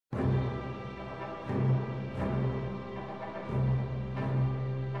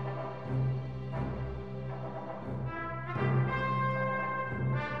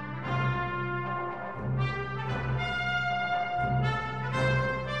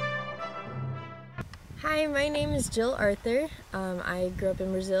Hi, my name is Jill Arthur. I grew up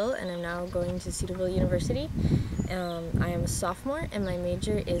in Brazil and I'm now going to Cedarville University. I am a sophomore and my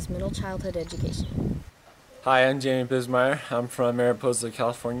major is middle childhood education. Hi, I'm Jamie Bismeyer. I'm from Mariposa,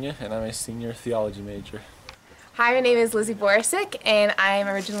 California, and I'm a senior theology major. Hi, my name is Lizzie Borisic, and I'm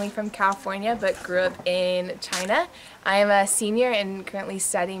originally from California but grew up in China. I am a senior and currently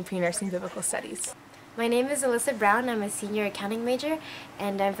studying pre-nursing biblical studies. My name is Alyssa Brown. I'm a senior accounting major,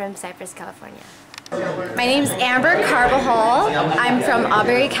 and I'm from Cypress, California. My name is Amber Carbajal. I'm from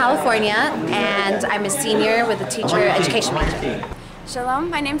Auberry, California, and I'm a senior with a teacher education major. Shalom,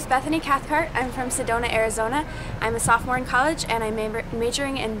 my name is Bethany Cathcart. I'm from Sedona, Arizona. I'm a sophomore in college and I'm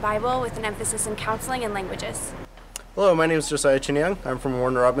majoring in Bible with an emphasis in counseling and languages. Hello, my name is Josiah Chinyang. I'm from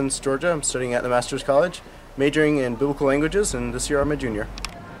Warner Robins, Georgia. I'm studying at the Master's College, majoring in biblical languages, and this year I'm a junior.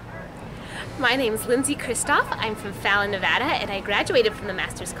 My name is Lindsay Kristoff. I'm from Fallon, Nevada, and I graduated from the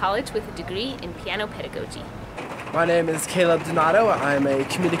Master's College with a degree in piano pedagogy. My name is Caleb Donato. I'm a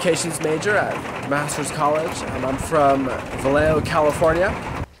communications major at Master's College, and I'm from Vallejo, California.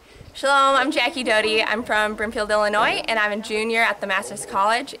 Shalom, I'm Jackie Doty. I'm from Brimfield, Illinois, and I'm a junior at the Master's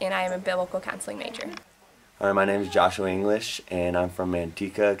College, and I am a biblical counseling major. Hi, my name is Joshua English, and I'm from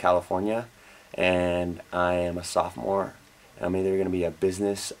Manteca, California, and I am a sophomore. I'm either going to be a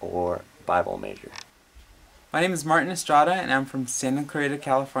business or Bible major. My name is Martin Estrada, and I'm from Santa Clarita,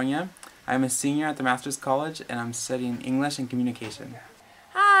 California. I'm a senior at the Master's College, and I'm studying English and Communication.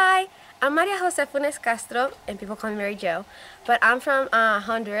 Hi, I'm Maria Jose Funes Castro, and people call me Mary Jo, but I'm from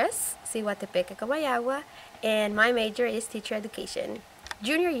Honduras, Cihuatepeque, Comayagua, and my major is teacher education.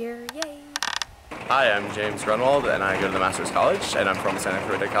 Junior year, yay! Hi, I'm James Grunwald, and I go to the Master's College, and I'm from Santa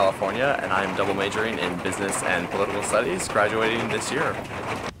Clarita, California, and I'm double majoring in business and political studies, graduating this year.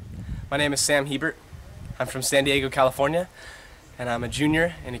 My name is Sam Hebert. I'm from San Diego, California, and I'm a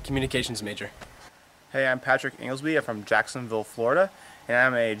junior and a communications major. Hey, I'm Patrick Inglesby. I'm from Jacksonville, Florida, and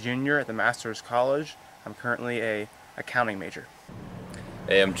I'm a junior at the Master's College. I'm currently a accounting major.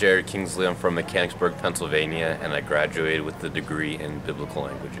 Hey, I'm Jared Kingsley. I'm from Mechanicsburg, Pennsylvania, and I graduated with a degree in biblical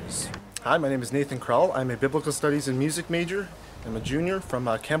languages. Hi, my name is Nathan Krell. I'm a biblical studies and music major. I'm a junior from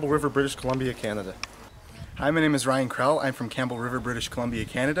Campbell River, British Columbia, Canada. Hi, my name is Ryan Krell. I'm from Campbell River, British Columbia,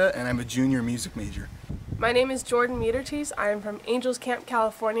 Canada, and I'm a junior music major. My name is Jordan Medertees. I am from Angels Camp,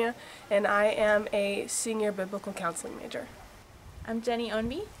 California, and I am a senior biblical counseling major. I'm Jenny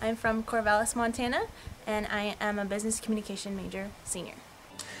Ownby. I'm from Corvallis, Montana, and I am a business communication major, senior.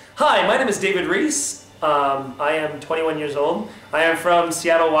 Hi, my name is David Reese. I am 21 years old. I am from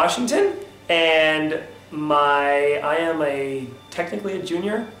Seattle, Washington, and I am technically a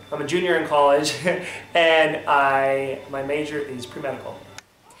junior. I'm a junior in college, and my major is pre-medical.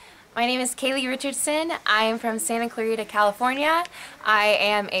 My name is Kaylee Richardson. I am from Santa Clarita, California. I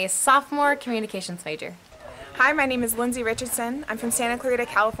am a sophomore communications major. Hi, my name is Lindsay Richardson. I'm from Santa Clarita,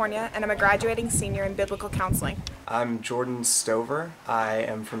 California, and I'm a graduating senior in biblical counseling. I'm Jordan Stover. I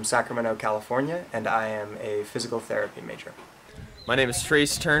am from Sacramento, California, and I am a physical therapy major. My name is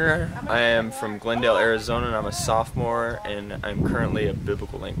Trace Turner. I am from Glendale, Arizona, and I'm a sophomore, and I'm currently a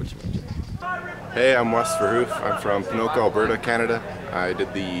biblical language major. Hey, I'm Wes Verhoof. I'm from Pinoca, Alberta, Canada. I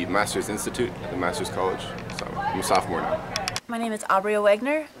did the Master's Institute at the Master's College, so I'm a sophomore now. My name is Aubrey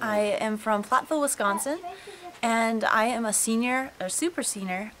Wagner. I am from Platteville, Wisconsin, and I am a senior, or super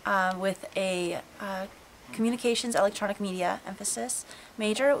senior, with a communications electronic media emphasis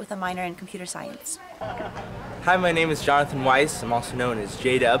major with a minor in computer science. Hi, my name is Jonathan Weiss. I'm also known as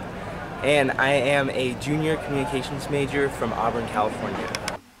J-Dub, and I am a junior communications major from Auburn,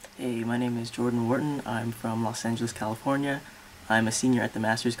 California. Hey, my name is Jordan Wharton. I'm from Los Angeles, California. I'm a senior at the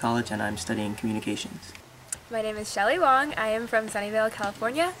Master's College and I'm studying communications. My name is Shelley Wong. I am from Sunnyvale,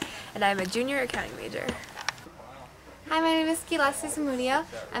 California, and I'm a junior accounting major. Hi, my name is Kilasi Zamudio.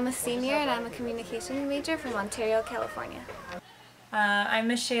 I'm a senior and I'm a communication major from Ontario, California. I'm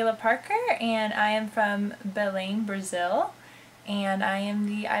Miss Shayla Parker, and I am from Belém, Brazil, and I am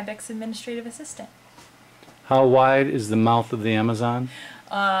the IBEX administrative assistant. How wide is the mouth of the Amazon?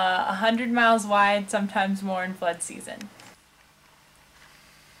 100 miles wide, sometimes more in flood season.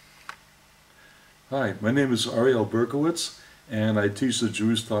 Hi, my name is Ariel Berkowitz, and I teach the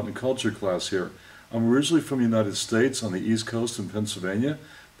Jewish Thought and Culture class here. I'm originally from the United States on the East Coast in Pennsylvania,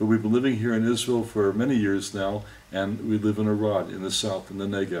 but we've been living here in Israel for many years now, and we live in Arad in the south, in the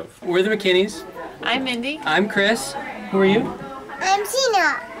Negev. We're the McKinneys. I'm Mindy. I'm Chris. Who are you? I'm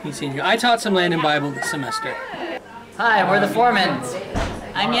Tina. He's senior. I taught some Land and Bible this semester. Hi, we're the Foremans.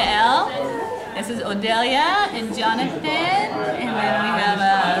 I'm Yael. This is Odelia and Jonathan. And then we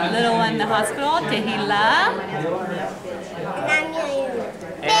have a little one in the hospital, Tehila. And I'm Yael.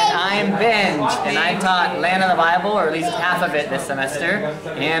 And I'm Ben. and I taught Land of the Bible, or at least half of it this semester,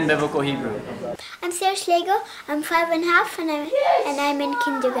 and Biblical Hebrew. I'm Sarah Schlegel. I'm 5.5, and I'm in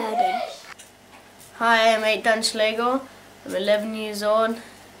kindergarten. Hi, I'm Eitan Schlegel. I'm 11 years old,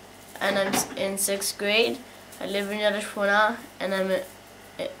 and I'm in 6th grade. I live in Yarishwana, and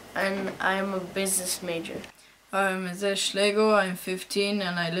I'm a business major. I'm Zach Schlegel. I'm 15,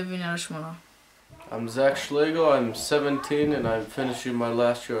 and I live in Yarishwana. I'm Zach Schlegel. I'm 17, and I'm finishing my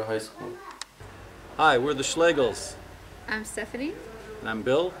last year of high school. Hi, we're the Schlegels. I'm Stephanie. And I'm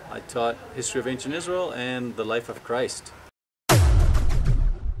Bill. I taught History of Ancient Israel and the Life of Christ.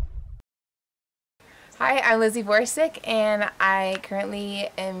 Hi, I'm Lizzie Borsick, and I currently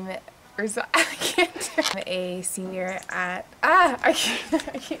am I'm a senior at I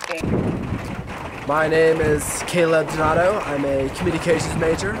can't think. My name is Caleb Donato. I'm a communications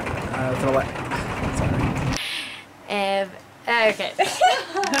major. Okay.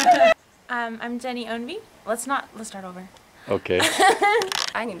 I'm Jenny Ownby. Let's start over. Okay.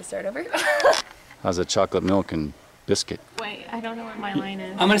 I need to start over. How's a chocolate milk and biscuit? Wait, I don't know what my line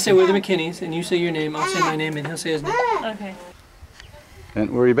is. I'm going to say we're the McKinneys, and you say your name, I'll say my name, and he'll say his name. Okay.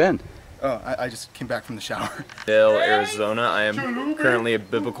 And where you been? Oh, I just came back from the shower. Dale, Arizona. I am currently a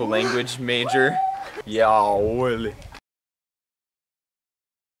biblical language major. Yeah, Willie.